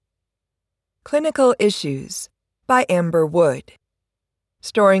Clinical Issues by Amber Wood.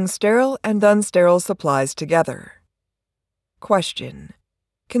 Storing sterile and unsterile supplies together. Question: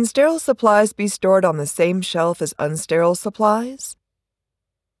 can sterile supplies be stored on the same shelf as unsterile supplies?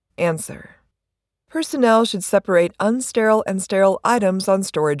 Answer: personnel should separate unsterile and sterile items on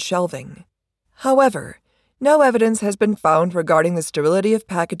storage shelving. However, no evidence has been found regarding the sterility of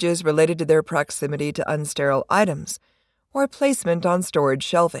packages related to their proximity to unsterile items or placement on storage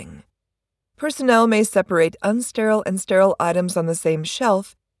shelving. Personnel may separate unsterile and sterile items on the same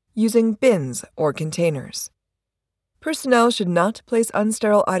shelf using bins or containers. Personnel should not place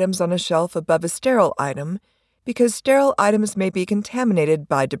unsterile items on a shelf above a sterile item because sterile items may be contaminated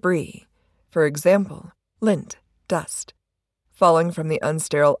by debris, for example, lint, dust, falling from the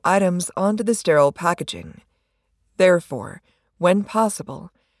unsterile items onto the sterile packaging. Therefore, when possible,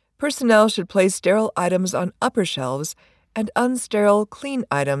 personnel should place sterile items on upper shelves and unsterile, clean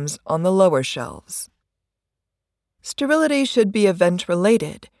items on the lower shelves. Sterility should be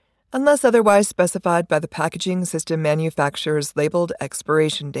event-related, unless otherwise specified by the packaging system manufacturer's labeled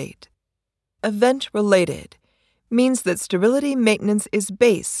expiration date. Event-related means that sterility maintenance is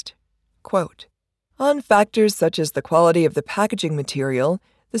based, quote, on factors such as the quality of the packaging material,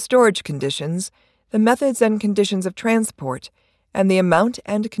 the storage conditions, the methods and conditions of transport, and the amount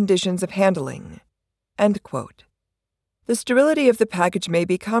and conditions of handling, end quote. The sterility of the package may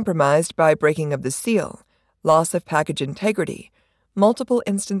be compromised by breaking of the seal, loss of package integrity, multiple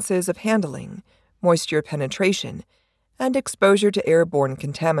instances of handling, moisture penetration, and exposure to airborne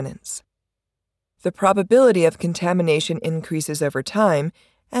contaminants. The probability of contamination increases over time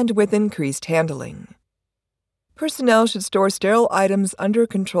and with increased handling. Personnel should store sterile items under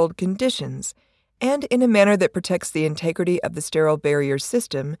controlled conditions and in a manner that protects the integrity of the sterile barrier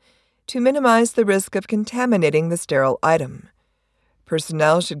system to minimize the risk of contaminating the sterile item.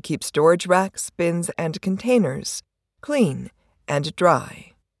 Personnel should keep storage racks, bins, and containers clean and dry.